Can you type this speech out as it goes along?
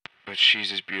but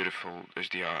she's as beautiful as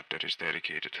the art that is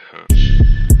dedicated to her.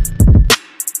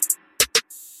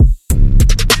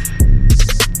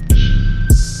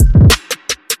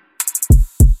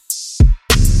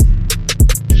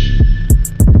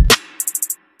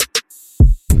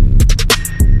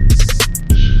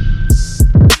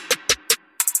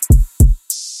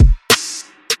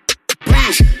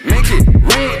 Please make it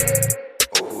rain.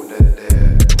 Oh, who that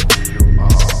there? Who you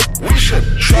are? We should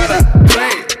try to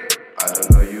play. I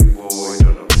don't know you, boy.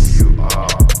 Don't know who you are.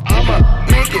 I'ma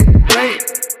make it rain.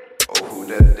 Oh, who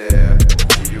that there?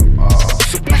 Who you are?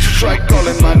 So please try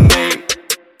calling my name.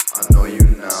 I know you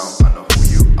now. I know who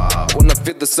you are. Wanna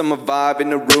feel the summer vibe in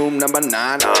the room number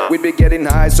 9. We be getting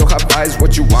high, so high five's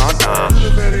what you want.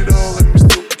 You've had it all and we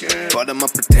still can. But I'ma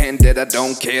pretend that I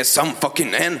don't care. Some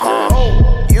fucking end.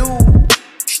 Oh, You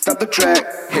stop the track,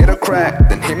 hit a crack,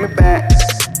 then hit me back.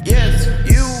 Yes,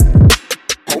 you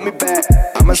hold me back.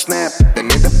 I'ma snap, then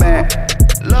hit the back.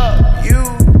 Love you.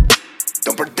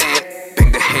 Don't pretend,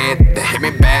 bang the head, then hit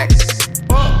me